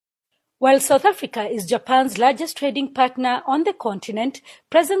While South Africa is Japan's largest trading partner on the continent,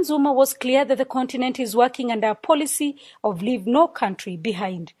 President Zuma was clear that the continent is working under a policy of leave no country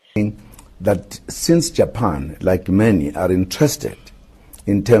behind. That since Japan, like many, are interested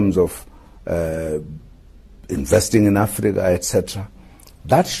in terms of investing in Africa, etc.,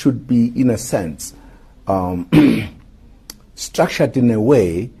 that should be, in a sense, structured in a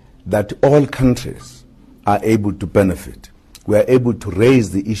way that all countries are able to benefit. We are able to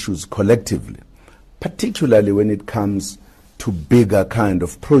raise the issues collectively, particularly when it comes to bigger kind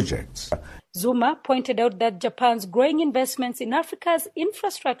of projects. Zuma pointed out that Japan's growing investments in Africa's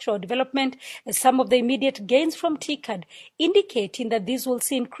infrastructural development as some of the immediate gains from TICAD, indicating that these will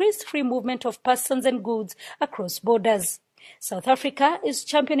see increased free movement of persons and goods across borders. South Africa is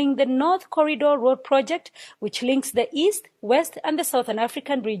championing the North Corridor Road project, which links the East, West and the Southern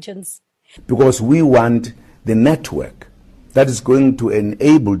African regions. Because we want the network that is going to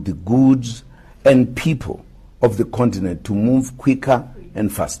enable the goods and people of the continent to move quicker and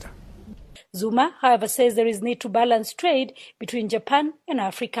faster. Zuma, however, says there is need to balance trade between Japan and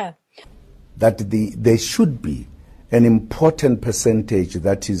Africa. That there should be an important percentage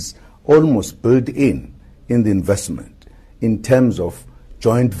that is almost built in the investment in terms of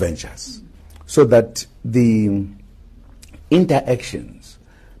joint ventures, so that the interactions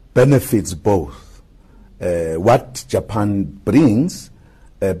benefits both what Japan brings,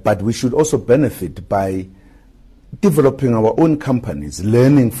 but we should also benefit by developing our own companies,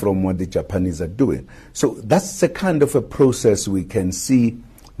 learning from what the Japanese are doing. So that's the kind of a process we can see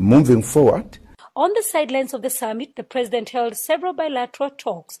moving forward. On the sidelines of the summit, the president held several bilateral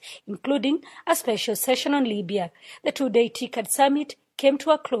talks, including a special session on Libya. The two-day TICAD summit came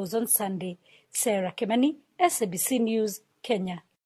to a close on Sunday. Kimani, SABC News, Kenya.